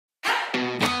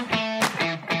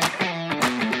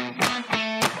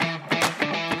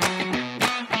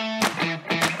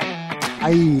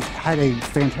I had a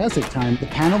fantastic time. The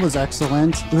panel was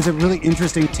excellent. It was a really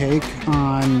interesting take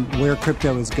on where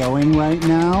crypto is going right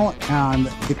now. And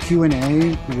the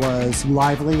Q&A was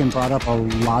lively and brought up a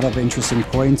lot of interesting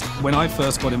points. When I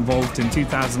first got involved in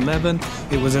 2011,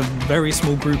 it was a very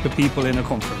small group of people in a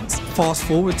conference. Fast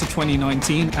forward to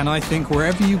 2019, and I think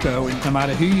wherever you go, no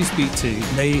matter who you speak to,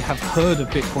 they have heard of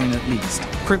Bitcoin at least.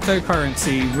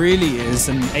 Cryptocurrency really is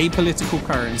an apolitical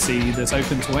currency that's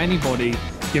open to anybody,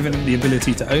 giving them the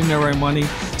ability to own their own money,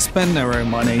 spend their own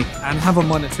money, and have a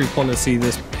monetary policy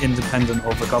that's independent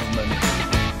of the government.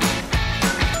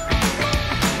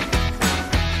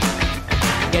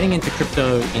 Getting into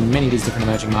crypto in many of these different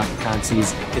emerging market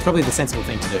currencies is probably the sensible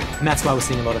thing to do. And that's why we're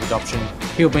seeing a lot of adoption.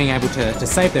 People being able to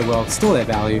save their wealth, store their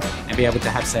value, and be able to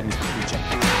have savings for the future.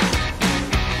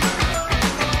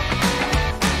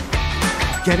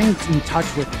 Getting in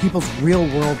touch with people's real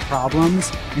world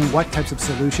problems and what types of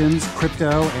solutions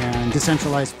crypto and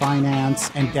decentralized finance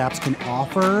and dApps can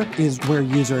offer is where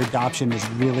user adoption is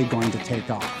really going to take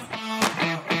off.